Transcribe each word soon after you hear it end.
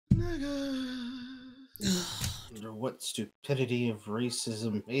Wonder what stupidity of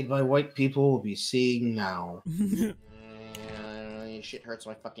racism made by white people will be seeing now. Shit hurts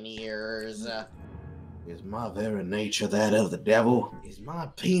my fucking ears. Is my very nature that of the devil? Is my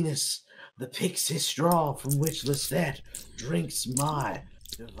penis the pixie straw from which Lestat drinks my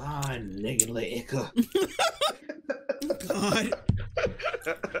divine niggly ichor? God.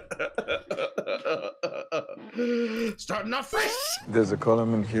 Starting off fresh. There's a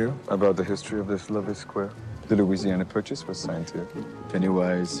column in here about the history of this lovely square. The Louisiana Purchase was signed here.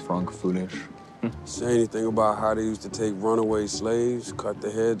 Pennywise, Funk, Foolish. Say anything about how they used to take runaway slaves, cut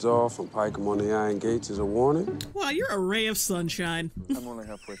their heads off, and pike them on the iron gates as a warning? Wow, you're a ray of sunshine. I'm only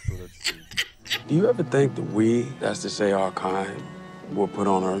halfway through that. Do you ever think that we, that's to say our kind, were put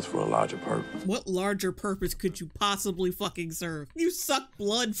on Earth for a larger purpose? What larger purpose could you possibly fucking serve? You suck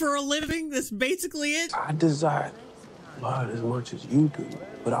blood for a living? That's basically it? I desire blood as much as you do,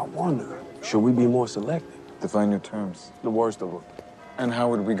 but I wonder, should we be more selective? Define your terms. The worst of them. And how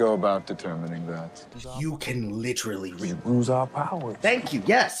would we go about determining that? You can literally read. Lose our powers. Thank you,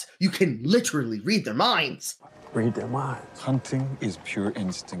 yes. You can literally read their minds. Read their minds. Hunting is pure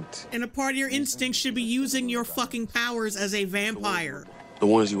instinct. And a part of your instinct should be using your fucking powers as a vampire. The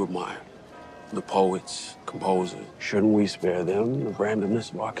ones you admire. The poets, composers. Shouldn't we spare them the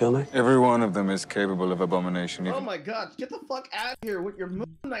randomness of our killing? Every one of them is capable of abomination. Oh my god, get the fuck out of here with your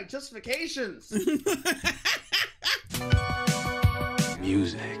Moon Knight justifications.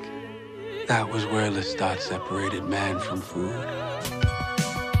 Music. That was where Lestat separated man from food.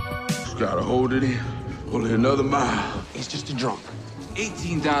 Just gotta hold it in. Only another mile. He's just a drunk.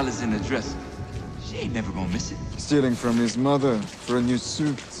 $18 in the dresser. She ain't never gonna miss it. Stealing from his mother for a new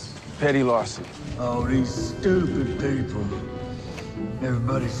suit. Petty larceny. Oh, these stupid people.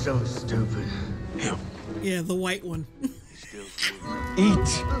 Everybody's so stupid. Him. Yeah, the white one.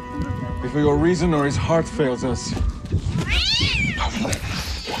 Eat before your reason or his heart fails us.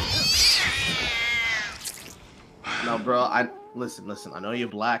 No, bro, listen. I know you're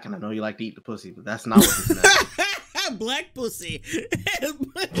black and I know you like to eat the pussy, but that's not what this meant. Black pussy.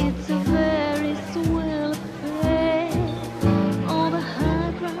 It's a very swell affair. All the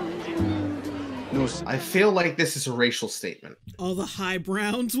high grounds will be. I feel like this is a racial statement. All the high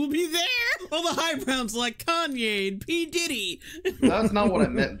browns will be there. All the high browns like Kanye and P. Diddy. That's not what I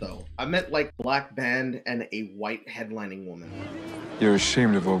meant, though. I meant like black band and a white headlining woman. You're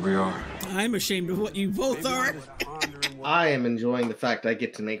ashamed of what we are. I'm ashamed of what you both are. I am enjoying the fact I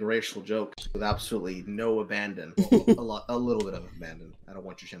get to make racial jokes with absolutely no abandon. Well, a little bit of abandon. I don't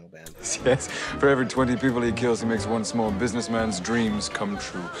want your channel banned. Yes, for every 20 people he kills, he makes one small businessman's dreams come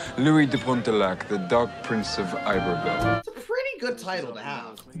true. Louis de Pontelac, the Dark Prince of Iberville. It's a pretty good title to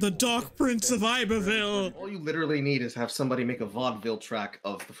have. The Dark Prince of Iberville. All you literally need is have somebody make a vaudeville track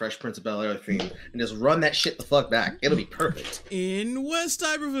of the Fresh Prince of Bel-Air theme and just run that shit the fuck back. It'll be perfect. In West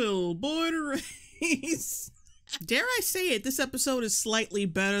Iberville, born and raised. Dare I say it, this episode is slightly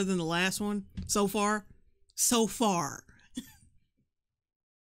better than the last one so far. So far.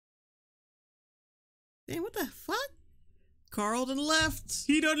 Damn, what the fuck? Carl done left.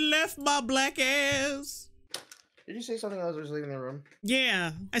 He done left my black ass. Did you say something as I was leaving the room?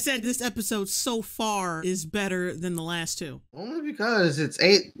 Yeah, I said this episode so far is better than the last two. Only because it's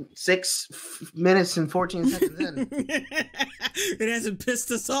 6 minutes and 14 seconds in. It hasn't pissed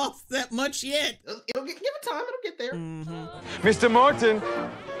us off that much yet. Give it time, it'll get there. Mr. Martin,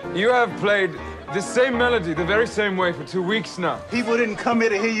 you have played the same melody the very same way for 2 weeks now. People didn't come here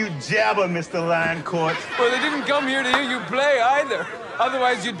to hear you jabber, Mr. Lioncourt. Well, they didn't come here to hear you play either.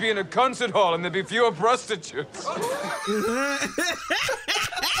 Otherwise, you'd be in a concert hall and there'd be fewer prostitutes. Oh,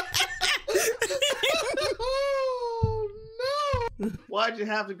 no! Why'd you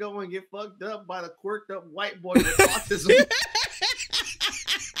have to go and get fucked up by the quirked up white boy with autism?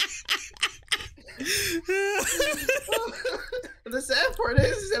 The sad part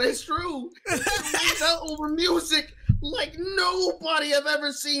is that it's true. It's out over music like nobody I've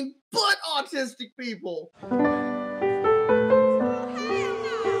ever seen but autistic people.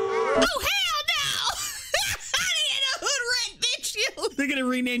 Oh, hell no! I ain't a hood rat, bitch! Yo. They're gonna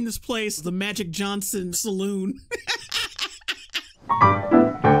rename this place the Magic Johnson Saloon.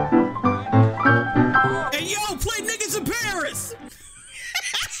 Hey, yo, play niggas in Paris!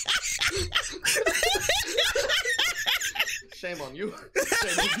 Shame on you.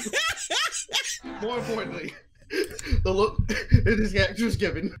 Shame on you. More importantly, the look. just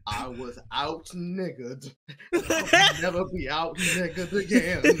given. I was out niggered. I'll never be out niggered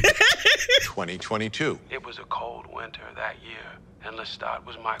again. 2022. It was a cold winter that year, and Lestat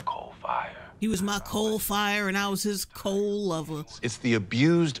was my coal fire. He was my coal fire, and I was his coal lover. It's the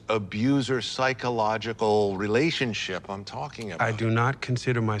abused-abuser psychological relationship I'm talking about. I do not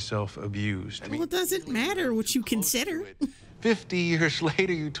consider myself abused. Well, it doesn't matter what you consider. 50 years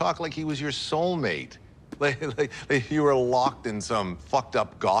later, you talk like he was your soulmate. Like you were locked in some fucked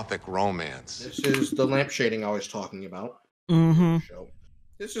up gothic romance. This is the lampshading I was talking about. Mm-hmm.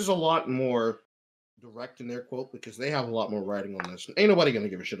 This is a lot more direct in their quote because they have a lot more writing on this. Ain't nobody gonna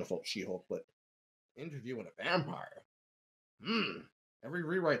give a shit about She-Hulk, but interviewing a vampire. Every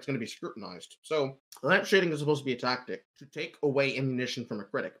rewrite's gonna be scrutinized. So lampshading is supposed to be a tactic to take away ammunition from a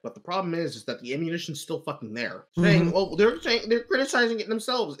critic, but the problem is that the ammunition's still fucking there. Saying, well, they're criticizing it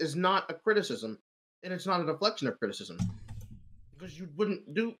themselves is not a criticism, and it's not a deflection of criticism. Because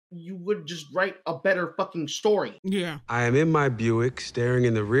you would just write a better fucking story. Yeah. I am in my Buick, staring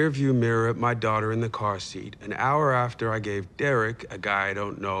in the rearview mirror at my daughter in the car seat, an hour after I gave Derek, a guy I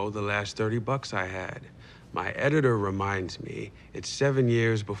don't know, the last $30 I had. My editor reminds me it's 7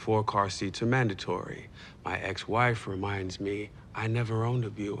 years before car seats are mandatory. My ex-wife reminds me I never owned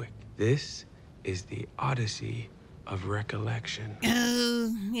a Buick. This is the Odysee of recollection.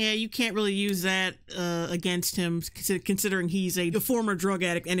 Yeah, you can't really use that against him, considering he's a former drug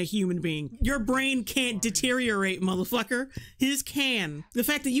addict and a human being. Your brain can't deteriorate, motherfucker. His can. The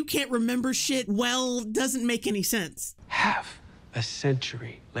fact that you can't remember shit well doesn't make any sense. Half a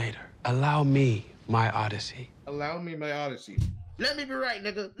century later, allow me my Odysee. Allow me my Odyssey. Let me be right,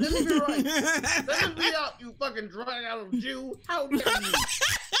 nigga. Let me be right. Let me be out, you fucking dried out Jew. How dare you?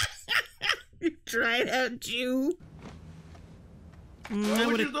 You dried out Jew. Why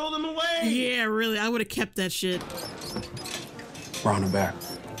would you throw them away? Yeah, really. I would have kept that shit. We're on the back.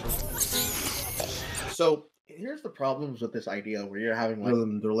 So here's the problems with this idea where you're having one of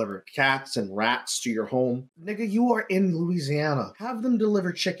them deliver cats and rats to your home. Nigga, you are in Louisiana. Have them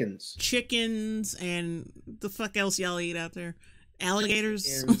deliver chickens. Chickens and the fuck else y'all eat out there?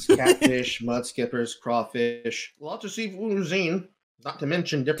 Alligators? Catfish, mud skippers, crawfish. Lots of seafood cuisine. Not to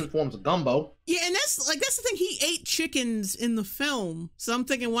mention different forms of gumbo. Yeah, and that's the thing. He ate chickens in the film. So I'm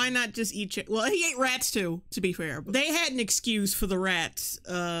thinking, why not just eat chicken? Well, he ate rats too, to be fair. But they had an excuse for the rats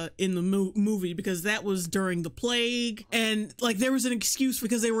in the movie because that was during the plague. And like there was an excuse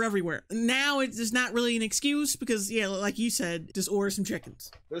because they were everywhere. Now it's just not really an excuse because, yeah, like you said, just order some chickens.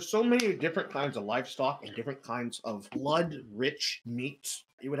 There's so many different kinds of livestock and different kinds of blood-rich meats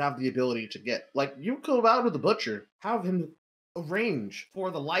you would have the ability to get. Like, you go out to the butcher, have him arrange for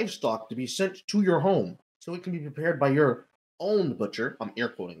the livestock to be sent to your home so it can be prepared by your own butcher. I'm air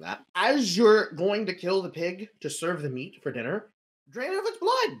quoting that. As you're going to kill the pig to serve the meat for dinner, drain off its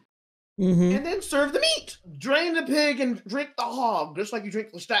blood. And then serve the meat. Drain the pig and drink the hog, just like you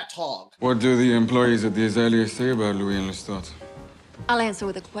drink Lestat's hog. What do the employees at the Azalea say about Louis and Lestat? I'll answer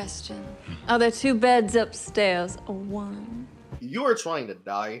with a question. Are there 2 beds upstairs or 1? You are trying to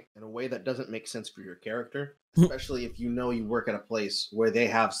die in a way that doesn't make sense for your character, especially if you know you work at a place where they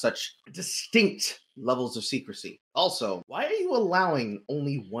have such distinct levels of secrecy. Also, why are you allowing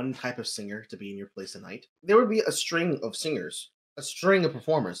only one type of singer to be in your place at night? There would be a string of singers, a string of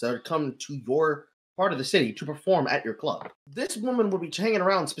performers that would come to your part of the city to perform at your club. This woman would be hanging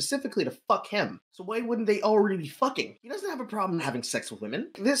around specifically to fuck him. So why wouldn't they already be fucking? He doesn't have a problem having sex with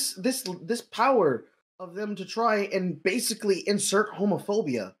women. This power of them to try and basically insert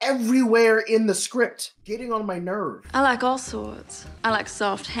homophobia everywhere in the script, getting on my nerve. I like all sorts. I like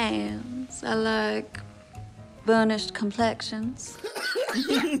soft hands. I like burnished complexions.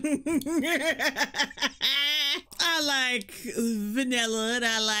 I like vanilla and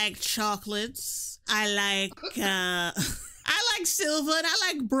I like chocolates. I like silver and I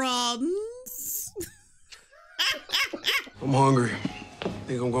like bronze. I'm hungry.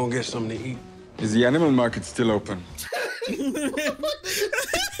 Think I'm gonna get something to eat. Is the animal market still open? You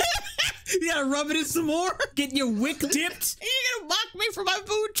gotta rub it in some more? Getting your wick dipped? Are you gonna mock me for my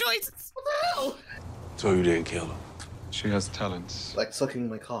food choices? What the hell? So you didn't kill her? She has talents. Like sucking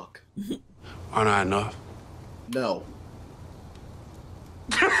my cock. Aren't I enough? No.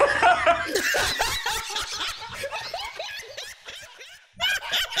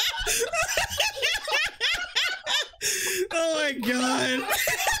 Oh my god.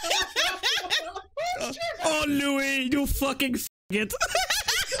 Oh, Louis, you fucking it.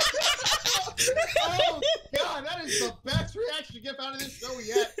 Oh god, that is the best reaction to get out of this show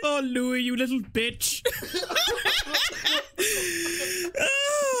yet. Oh, Louis, you little bitch.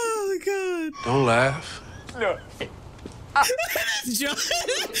 Oh god. Don't laugh. No. His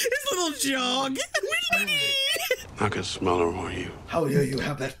little jog. I can smell her on you. How dare you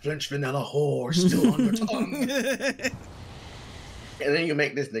have that French vanilla whore still on your tongue? And then you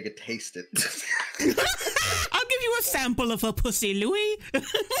make this nigga taste it. I'll give you a sample of her pussy, Louis.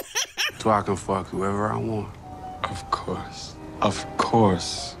 So I can fuck whoever I want. Of course. Of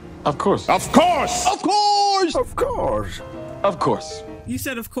course. Of course. Of course! Of course! Of course. Of course. You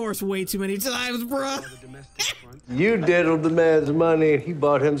said of course way too many times, bruh. You diddled the man's money and he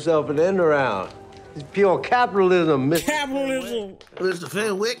bought himself an end around. It's pure capitalism, Mr. Capitalism. Mr.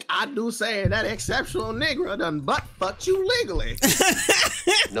 Fenwick, I do say that exceptional nigger done butt fucked you legally.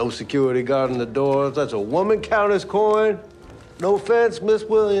 No security guard on the doors. That's a woman counter's coin. No offense, Miss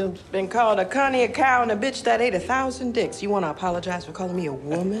Williams. Been called a cunny, a cow, and a bitch that ate 1,000 dicks. You want to apologize for calling me a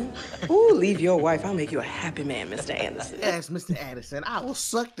woman? Ooh, leave your wife. I'll make you a happy man, Mr. Anderson. Yes, Mr. Anderson, I will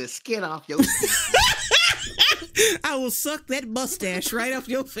suck the skin off your face. I will suck that mustache right off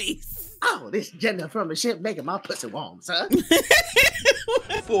your face. Oh, this gender from the ship making my pussy warm, son.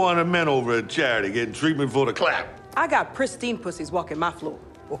 400 men over at Charity getting treatment for the clap. I got pristine pussies walking my floor.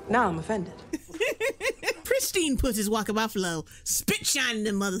 Now I'm offended. Pristine pussies walking my floor, spit shining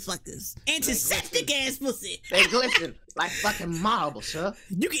them motherfuckers. Antiseptic ass pussy. They glisten like fucking marble, sir.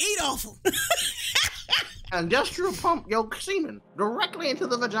 You can eat off them. Industrial pump your semen directly into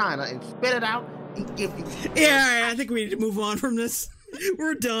the vagina and spit it out and give you. Yeah, all right, I think we need to move on from this.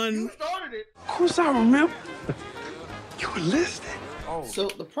 We're done. You started it. Of course I remember. You were listening. Oh. So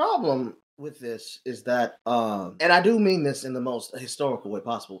the problem with this is that, and I do mean this in the most historical way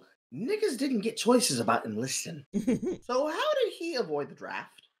possible, niggas didn't get choices about enlisting. So how did he avoid the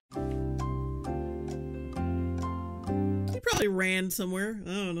draft? He probably ran somewhere. I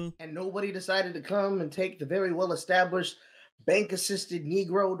don't know. And nobody decided to come and take the very well-established bank-assisted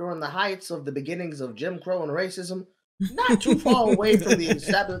Negro during the heights of the beginnings of Jim Crow and racism. Not too far away from the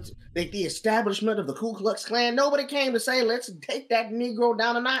establishment of the Ku Klux Klan. Nobody came to say, let's take that Negro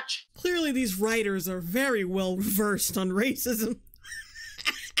down a notch. Clearly, these writers are very well versed on racism.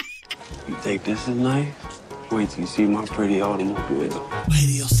 You think this is nice? Wait till you see my pretty automobile. Wait till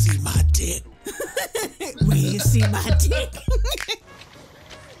you see my dick. Wait till you see my dick.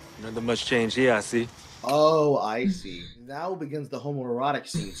 Nothing much change here, I see. Oh, I see. Now begins the homoerotic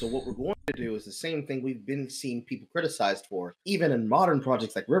scene. So what we're going to do is the same thing we've been seeing people criticized for, even in modern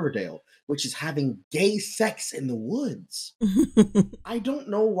projects like Riverdale, which is having gay sex in the woods. I don't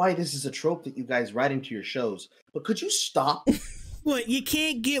know why this is a trope that you guys write into your shows, but could you stop? What, you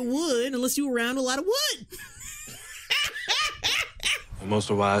can't get wood unless you're around a lot of wood. Most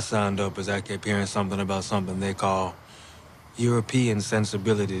of why I signed up is I kept hearing something about something they call European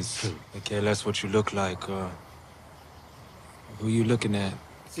sensibilities. They care less what you look like or who you looking at.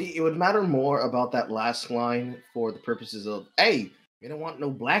 See, it would matter more about that last line for the purposes of, hey, we don't want no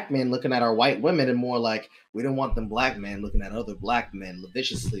black men looking at our white women, and more like, we don't want them black men looking at other black men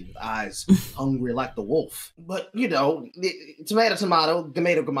lasciviously with eyes hungry like the wolf. But, you know, tomato, tomato,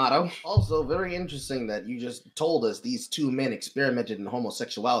 tomato, tomato. Also, very interesting that you just told us these two men experimented in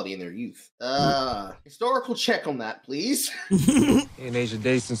homosexuality in their youth. Historical check on that, please. Ain't age a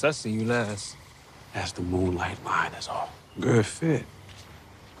day since I seen you last. That's the moonlight line, is all. Good fit.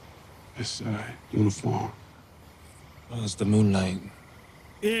 It's uniform. Oh, it's the moonlight.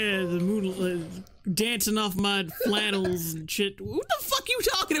 Yeah, the moonlight. Dancing off my flannels and shit. What the fuck you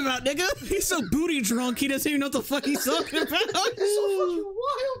talking about, nigga? He's so booty drunk, he doesn't even know what the fuck he's talking about. It's so fucking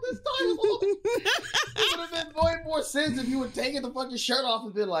wild, this dialogue. It would have been way more sense if you would taken the fucking shirt off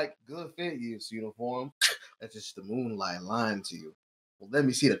and been like, good fit, use uniform. That's just the moonlight lying to you. Well, let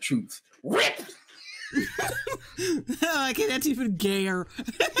me see the truth. Rip! Okay, that's even gayer.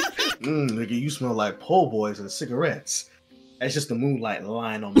 Nigga, you smell like po' boys and cigarettes. That's just the moonlight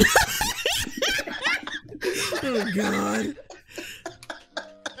lying on me. Oh, God.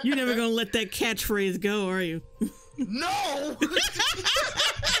 You're never gonna let that catchphrase go, are you? No!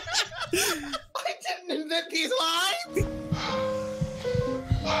 I didn't invent these lines!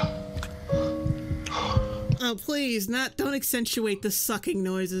 Oh, please, don't accentuate the sucking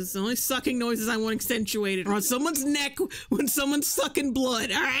noises. The only sucking noises I want accentuated are on someone's neck when someone's sucking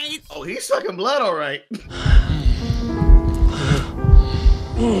blood, all right? Oh, he's sucking blood, all right.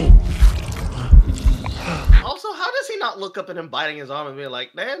 Also, how does he not look up at him biting his arm and be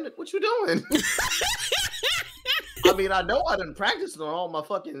like, man, what you doing? I mean, I know I didn't practice on all my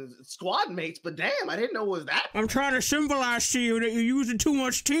fucking squad mates, but damn, I didn't know it was that. I'm trying to symbolize to you that you're using too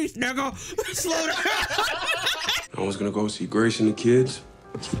much teeth, nigga. Slow down. I was gonna go see Grace and the kids.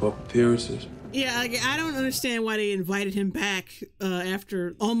 Fuck appearances. Yeah, I don't understand why they invited him back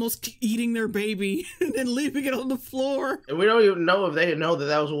after almost eating their baby and then leaving it on the floor. And we don't even know if they know that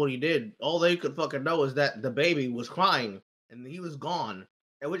that was what he did. All they could fucking know is that the baby was crying and he was gone.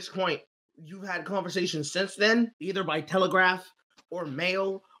 At which point, you've had conversations since then, either by telegraph or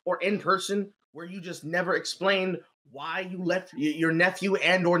mail or in person, where you just never explained why you left your nephew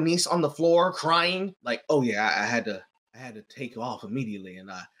and or niece on the floor crying. Like, oh yeah, I had to take off immediately, and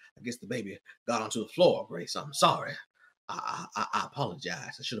I guess the baby got onto the floor. Grace, I'm sorry. I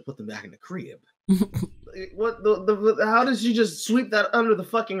apologize. I should have put them back in the crib. What the how did she just sweep that under the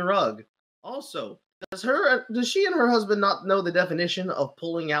fucking rug? Also, does she and her husband not know the definition of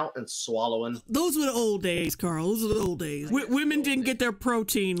pulling out and swallowing? Those were the old days, Carl. Those were the old days. Women didn't get their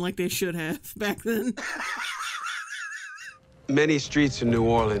protein like they should have back then. Many streets in New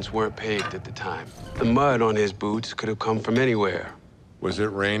Orleans weren't paved at the time. The mud on his boots could have come from anywhere. Was it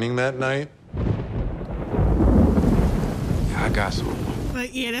raining that night? Yeah, I got some.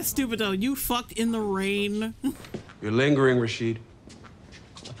 Like, yeah, that's stupid though. You fucked in the rain. You're lingering, Rashid.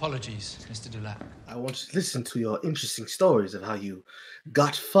 Apologies, Mr. Dulac. I want to listen to your interesting stories of how you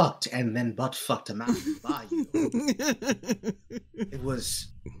got fucked and then butt fucked a mountain by you. It was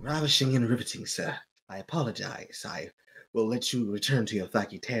ravishing and riveting, sir. I apologize. I will let you return to your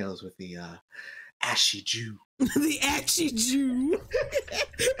wacky tales with the ashy Jew. The ashy Jew.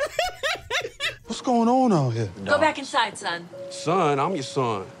 What's going on out here? Go back inside, son. Son, I'm your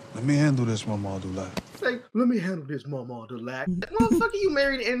son. Let me handle this, Mama Dulac. Like, let me handle this, Mama Dulac. Motherfucker, you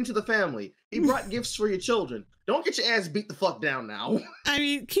married into the family. He brought gifts for your children. Don't get your ass beat the fuck down now. I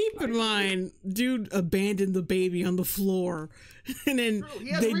mean, keep in mind, dude abandoned the baby on the floor. And then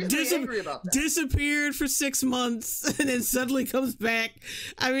they disappeared for 6 months and then suddenly comes back.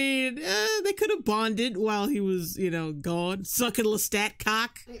 I mean, they could have bonded while he was, gone, sucking Lestat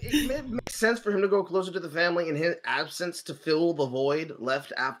cock. It makes sense for him to go closer to the family in his absence to fill the void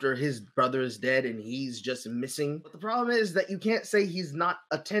left after his brother is dead and he's just missing. But the problem is that you can't say he's not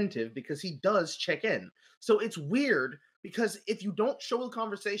attentive because he does check in. So it's weird because if you don't show the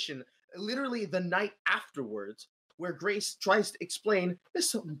conversation literally the night afterwards, where Grace tries to explain, there's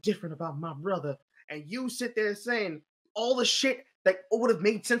something different about my brother, and you sit there saying all the shit that would have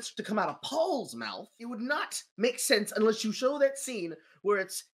made sense to come out of Paul's mouth, it would not make sense unless you show that scene where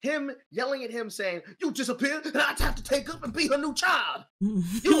it's him yelling at him saying, you disappeared and I'd have to take up and be her new child.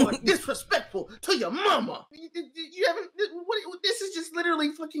 You're disrespectful to your mama. You haven't, this is just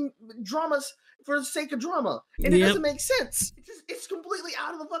literally fucking dramas for the sake of drama. And it doesn't make sense. It's completely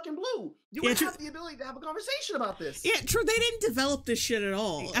out of the fucking blue. You would have the ability to have a conversation about this. Yeah, true. They didn't develop this shit at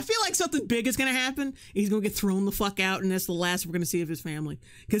all. I feel like something big is going to happen. He's going to get thrown the fuck out, and that's the last we're going to see of his family.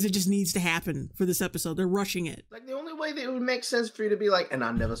 Because it just needs to happen for this episode. They're rushing it. Like, the only way that it would make sense for you to be like, and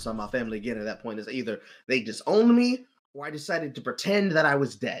I never saw my family again at that point, is either they disowned me, or I decided to pretend that I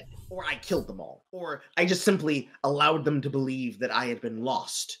was dead, or I killed them all, or I just simply allowed them to believe that I had been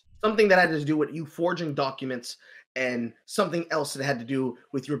lost. Something that had to do with you forging documents and something else that had to do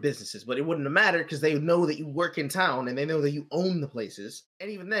with your businesses. But it wouldn't have mattered because they know that you work in town and they know that you own the places.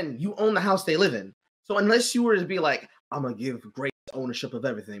 And even then, you own the house they live in. So unless you were to be like, I'm going to give great ownership of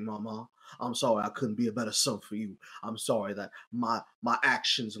everything, Mama. I'm sorry I couldn't be a better son for you. I'm sorry that my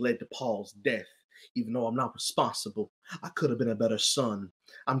actions led to Paul's death. Even though I'm not responsible, I could have been a better son.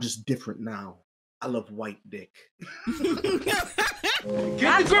 I'm just different now. I love white dick. That's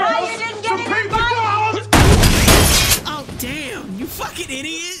why you didn't get any advice. Oh, damn. You fucking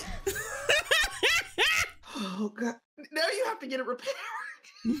idiot. Oh, God. Now you have to get it repaired.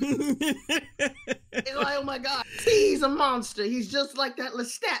 It's like, oh, my God. He's a monster. He's just like that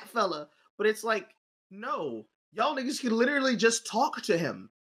Lestat fella. But it's like, no. Y'all niggas can literally just talk to him.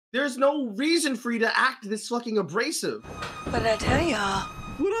 There's no reason for you to act this fucking abrasive. What did I tell y'all?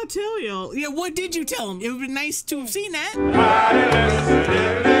 What'd I tell y'all? Yeah, what did you tell him? It would be nice to have seen that.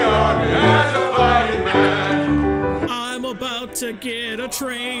 I'm about to get a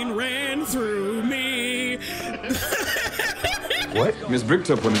train ran through me. What? Miss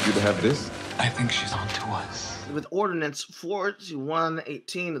Bricktop wanted you to have this. I think she's on to us. With Ordinance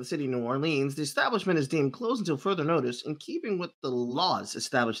 4118 of the City of New Orleans, the establishment is deemed closed until further notice in keeping with the laws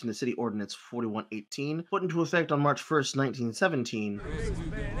established in the City Ordinance 4118, put into effect on March 1st, 1917.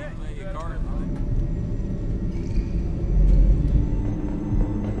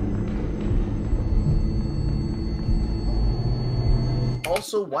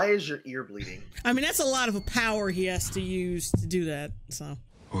 Also, why is your ear bleeding? I mean, that's a lot of power he has to use to do that, so.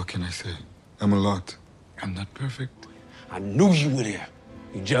 What can I say? I'm a lot. I'm not perfect. I knew you were there.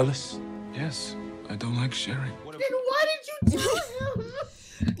 You jealous? Yes, I don't like sharing. Then why did you tell him?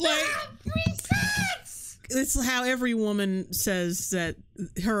 Like, it's how every woman says that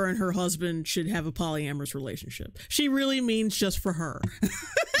her and her husband should have a polyamorous relationship. She really means just for her.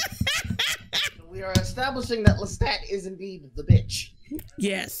 We are establishing that Lestat is indeed the bitch.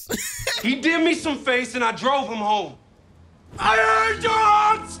 Yes. He did me some face and I drove him home. I heard your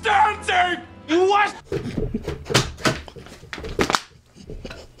heart stamping! You what?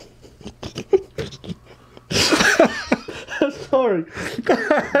 Sorry.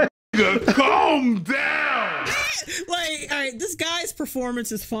 Calm down! Like, all right, this guy's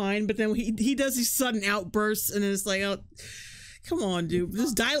performance is fine, but then he does these sudden outbursts, and it's like, oh, come on, dude,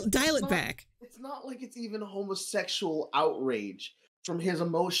 just dial it back. It's not like it's even homosexual outrage from his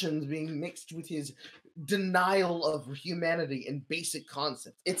emotions being mixed with his denial of humanity and basic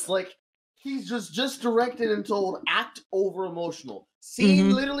concepts. It's like he's just directed and told, act over emotional.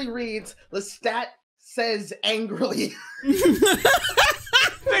 Scene literally reads, Lestat says angrily.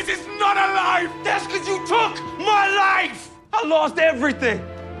 This is not a life! That's because you took my life! I lost everything.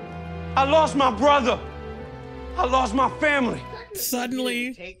 I lost my brother. I lost my family.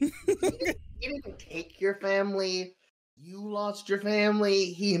 Suddenly. He didn't take your family. You lost your family.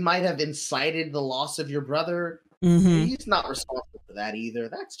 He might have incited the loss of your brother. He's not responsible for that either.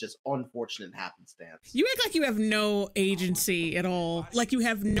 That's just unfortunate happenstance. You act like you have no agency at all. Like you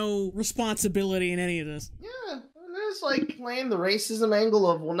have no responsibility in any of this. Yeah, and it's like playing the racism angle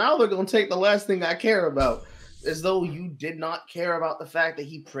of, well, now they're going to take the last thing I care about. As though you did not care about the fact that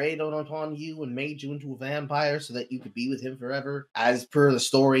he preyed upon you and made you into a vampire so that you could be with him forever. As per the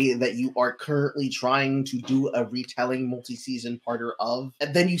story that you are currently trying to do a retelling multi-season parter of.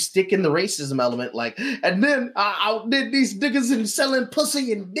 And then you stick in the racism element like, and then I outdid these niggas in selling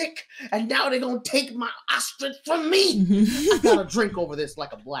pussy and dick, and now they're gonna take my ostrich from me. I gotta drink over this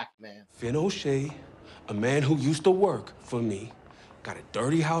like a black man. Finn O'Shea, a man who used to work for me, got a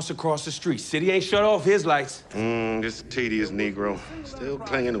dirty house across the street. City ain't shut off his lights. This tedious Negro. Still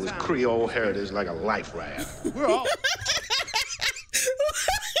clinging to his Creole heritage like a life raft. We're all...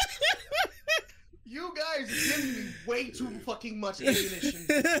 You guys are giving me way too fucking much ammunition.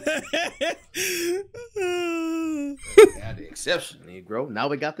 Yeah, the exception Negro. Now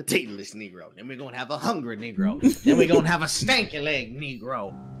we got the tailorless Negro. Then we're gonna have a hungry Negro. Then we're gonna have a stanky leg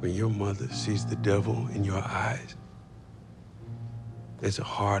Negro. When your mother sees the devil in your eyes, it's a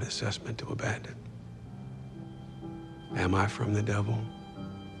hard assessment to abandon. Am I from the devil?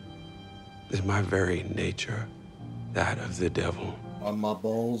 Is my very nature that of the devil? Are my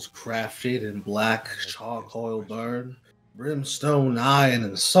balls crafted in black charcoal burn, brimstone, iron,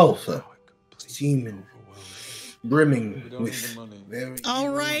 and sulfur, steaming, brimming with very... All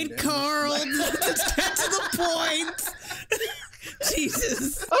right, Carl, let's get to the point.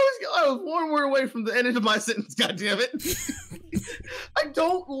 Jesus. I was one word away from the end of my sentence, goddammit. I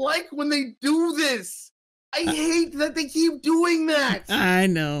don't like when they do this. I hate that they keep doing that. I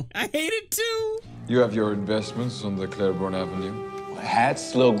know. I hate it too. You have your investments on the Claiborne Avenue.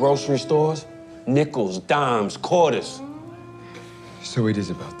 Hats, little grocery stores, nickels, dimes, quarters. So it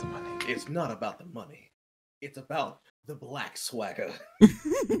is about the money. It's not about the money. It's about the black swagger.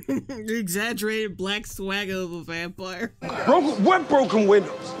 The exaggerated black swagger of a vampire. What broken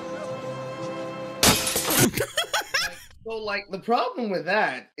windows? So, like, the problem with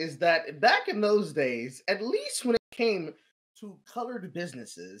that is that back in those days, at least when it came to colored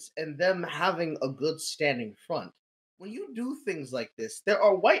businesses and them having a good standing front, when you do things like this, there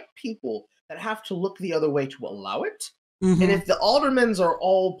are white people that have to look the other way to allow it. And if the aldermans are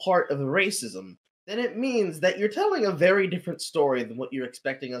all part of the racism, then it means that you're telling a very different story than what you're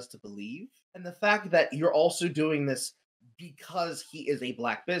expecting us to believe. And the fact that you're also doing this because he is a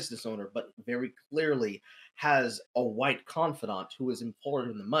black business owner, but very clearly has a white confidant who is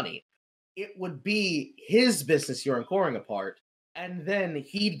important in the money, it would be his business you're inquiring apart, and then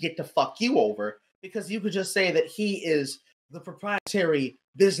he'd get to fuck you over because you could just say that he is the proprietary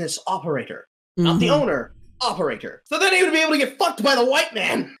business operator, not the owner, operator. So then he would be able to get fucked by the white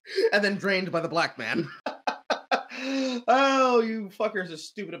man and then drained by the black man. Oh, you fuckers are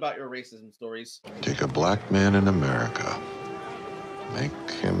stupid about your racism stories. Take a black man in America, make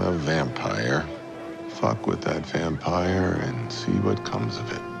him a vampire, fuck with that vampire, and see what comes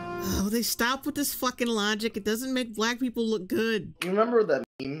of it. Oh, they stop with this fucking logic. It doesn't make black people look good. You remember that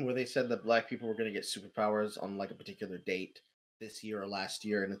meme where they said that black people were going to get superpowers on like a particular date this year or last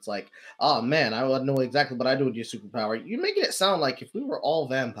year? And it's like, oh man, I wouldn't know exactly what I do with your superpower. You're making it sound like if we were all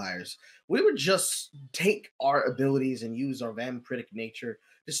vampires, we would just take our abilities and use our vampiric nature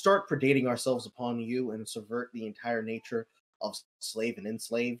to start predating ourselves upon you and subvert the entire nature of slave and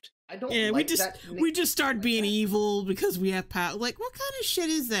enslaved. I don't like we just start being evil because we have power. Like, what kind of shit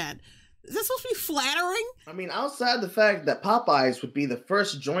is that? Is that supposed to be flattering? I mean, outside the fact that Popeyes would be the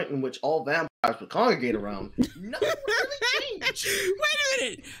first joint in which all vampires would congregate around, nothing would really change. Wait a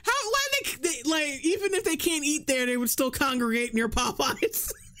minute. Why they like, even if they can't eat there, they would still congregate near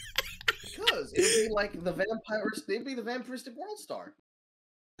Popeyes? Because it would be like the vampires, they'd be the vampiristic world star.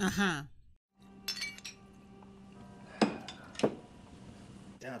 Uh-huh.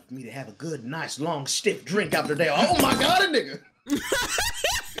 Down for me to have a good, nice, long, stiff drink after day. Oh my god, a nigga!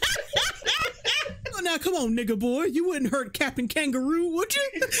 Oh, now come on, nigga boy. You wouldn't hurt Captain Kangaroo, would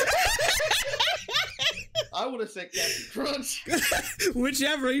you? I would have said Captain Crunch.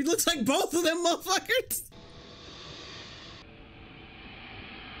 Whichever. He looks like both of them motherfuckers.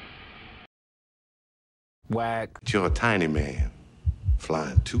 Whack. You're a tiny man,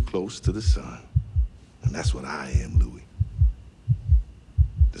 flying too close to the sun. And that's what I am, Louis.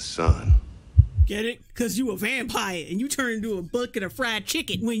 The sun. Get it? Because you a vampire and you turn into a bucket of fried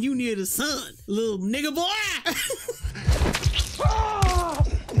chicken when you near the sun. Little nigga boy.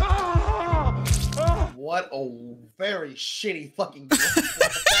 What a very shitty fucking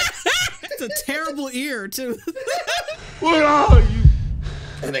That's a terrible ear, too. What are you?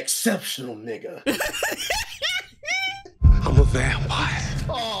 An exceptional nigga. I'm a vampire.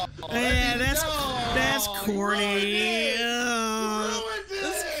 Oh, yeah, that's corny. That's corny.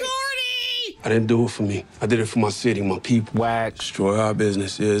 I didn't do it for me. I did it for my city, my people. Whack. Destroy our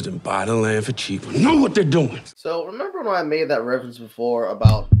businesses and buy the land for cheap. Know what they're doing. So remember when I made that reference before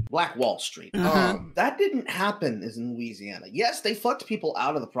about Black Wall Street? That didn't happen in Louisiana. Yes, they fucked people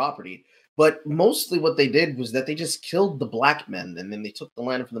out of the property, but mostly what they did was that they just killed the black men and then they took the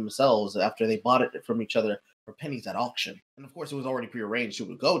land for themselves after they bought it from each other for pennies at auction. And of course, it was already prearranged who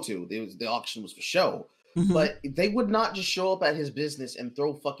would go to. The auction was for show. But they would not just show up at his business and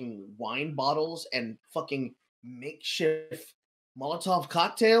throw fucking wine bottles and fucking makeshift Molotov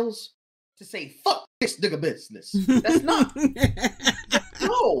cocktails to say, fuck this nigga business. That's not...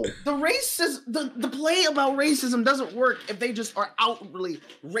 No, the play about racism doesn't work if they just are outwardly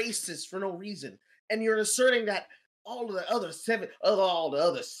racist for no reason. And you're asserting that all the other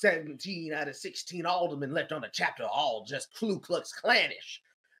 17 out of 16 aldermen left on the chapter are all just Ku Klux Klanish.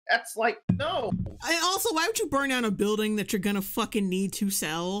 That's like, no. And also, why would you burn down a building that you're gonna fucking need to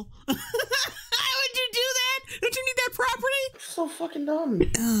sell? Why would you do that? Don't you need that property? So fucking dumb.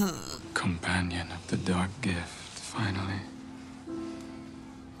 Companion of the dark gift, finally.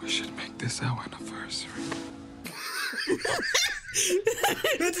 We should make this our anniversary.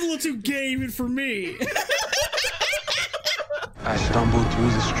 That's a little too gay even for me. I stumbled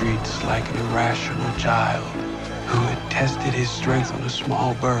through the streets like an irrational child who had tested his strength on a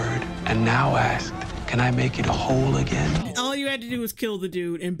small bird and now asked, can I make it whole again? All you had to do was kill the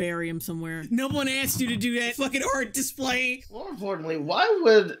dude and bury him somewhere. No one asked you to do that fucking art display. More importantly, why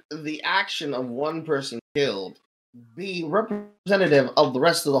would the action of one person killed be representative of the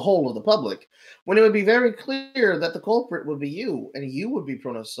rest of the whole of the public, when it would be very clear that the culprit would be you, and you would be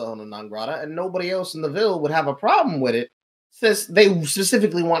persona non grata, and nobody else in the Ville would have a problem with it, since they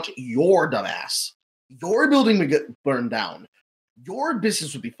specifically want your dumbass. Your building would get burned down. Your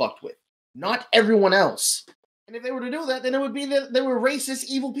business would be fucked with, not everyone else. And if they were to do that, then it would be that they were racist,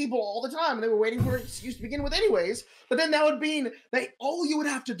 evil people all the time, and they were waiting for an excuse to begin with anyways. But then that would mean that all you would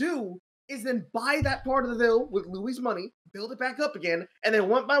have to do is then buy that part of the Ville with Louis' money, build it back up again, and then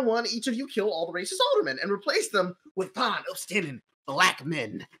one by one, each of you kill all the racist aldermen and replace them with fine, upstanding black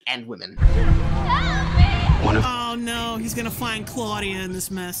men and women. Oh no, he's gonna find Claudia in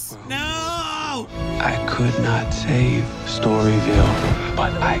this mess. No! I could not save Storyville,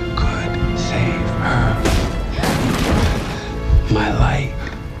 but I could save her. My light,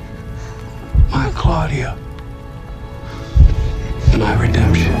 my Claudia, my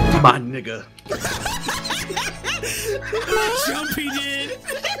redemption. My nigga. Jump he did.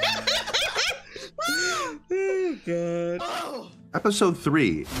 Oh, God. Oh. Episode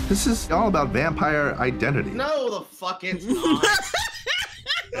 3. This is all about vampire identity. No, the fuck it's not.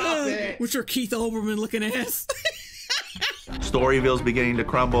 Stop it. With your Keith Olbermann looking ass. Storyville's beginning to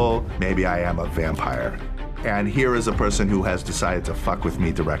crumble. Maybe I am a vampire. And here is a person who has decided to fuck with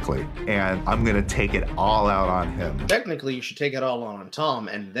me directly. And I'm gonna take it all out on him. Technically, you should take it all on Tom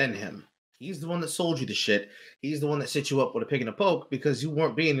and then him. He's the one that sold you the shit. He's the one that set you up with a pig and a poke because you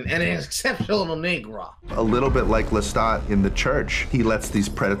weren't being an exceptional Negro. A little bit like Lestat in the church. He lets these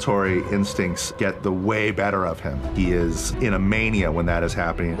predatory instincts get the way better of him. He is in a mania when that is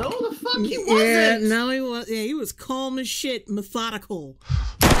happening. No, the fuck he wasn't. Yeah, no, he was. Yeah, he was calm as shit, methodical.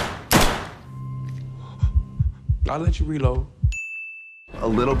 I'll let you reload. A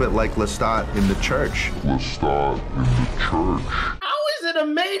little bit like Lestat in the church. Lestat in the church. How is it have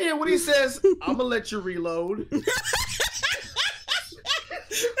made it when he says, "I'm gonna let you reload." Because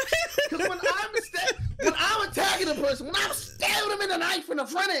when I'm attacking a person, when I'm stabbing them in the knife in the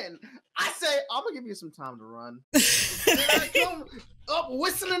front end, I say, "I'm gonna give you some time to run." And I come up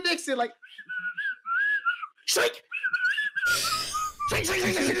whistling Dixie like, shake. Shake, shake,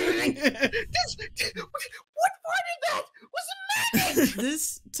 shake, shake, shake, shake. What did that? What's the matter?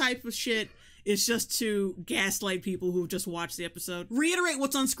 This type of shit is just to gaslight people who've just watched the episode. Reiterate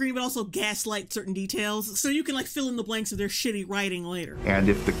what's on screen, but also gaslight certain details so you can like fill in the blanks of their shitty writing later. And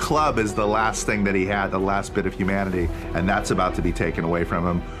if the club is the last thing that he had, the last bit of humanity, and that's about to be taken away from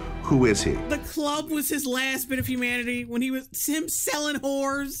him, who is he? The club was his last bit of humanity when he was him selling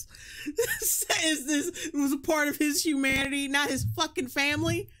whores. This was a part of his humanity, not his fucking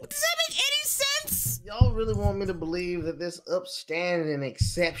family. Does that make any sense? Y'all really want me to believe that this upstanding,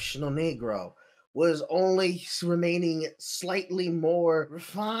 exceptional Negro was only remaining slightly more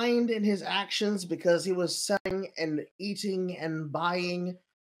refined in his actions because he was selling and eating and buying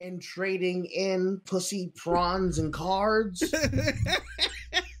and trading in pussy, prawns, and cards?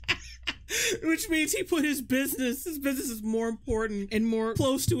 Which means he put his business is more important and more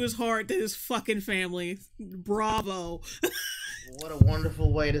close to his heart than his fucking family. Bravo. What a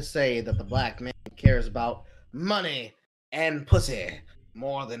wonderful way to say that the black man cares about money and pussy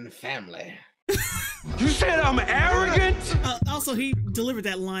more than family. You said I'm arrogant? Also, he delivered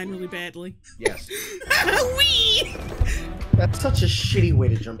that line really badly. Yes. Wee! That's such a shitty way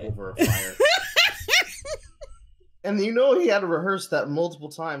to jump over a fire. And you know he had to rehearse that multiple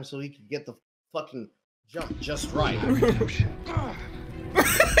times so he could get the fucking jump just right.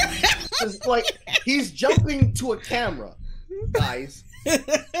 It's like he's jumping to a camera, guys.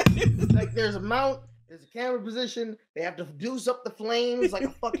 Like there's a mount, there's a camera position. They have to deuce up the flames like a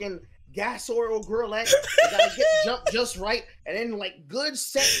fucking gas oil grillette. They gotta get jump just right, and then like good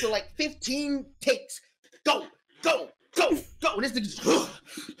set for like 15 takes. Go, go, go, go. And this nigga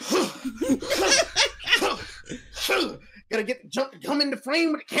gotta get the jump to come into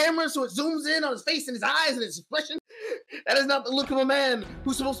frame with the camera so it zooms in on his face and his eyes and his expression. That is not the look of a man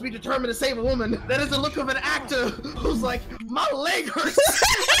who's supposed to be determined to save a woman. That is the look of an actor who's like, my leg hurts.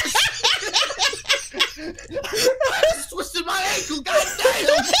 I just twisted my ankle,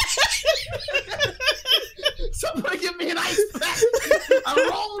 goddamn. Somebody give me an ice pack. I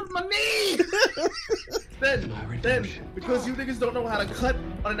rolled my knee. Then, because you niggas don't know how to cut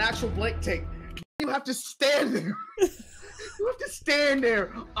on an actual blank take, you have to stand there. You have to stand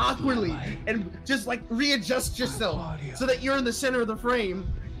there awkwardly and just like readjust yourself so that you're in the center of the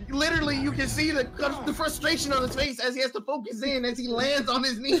frame. Literally, you can see the frustration on his face as he has to focus in as he lands on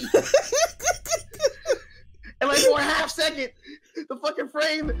his knee. And like for a half second, the fucking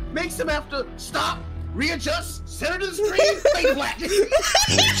frame makes him have to stop, readjust, center to the screen, fade black.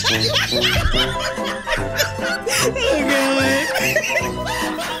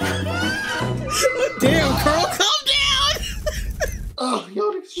 Damn, Carl, calm down. Oh,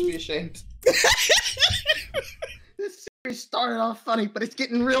 y'all should be ashamed. This series started off funny, but it's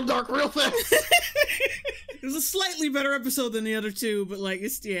getting real dark real fast. It was a slightly better episode than the other two, but like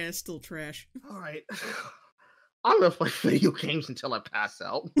it's still trash. All right. I'm gonna play video games until I pass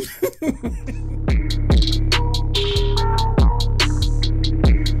out.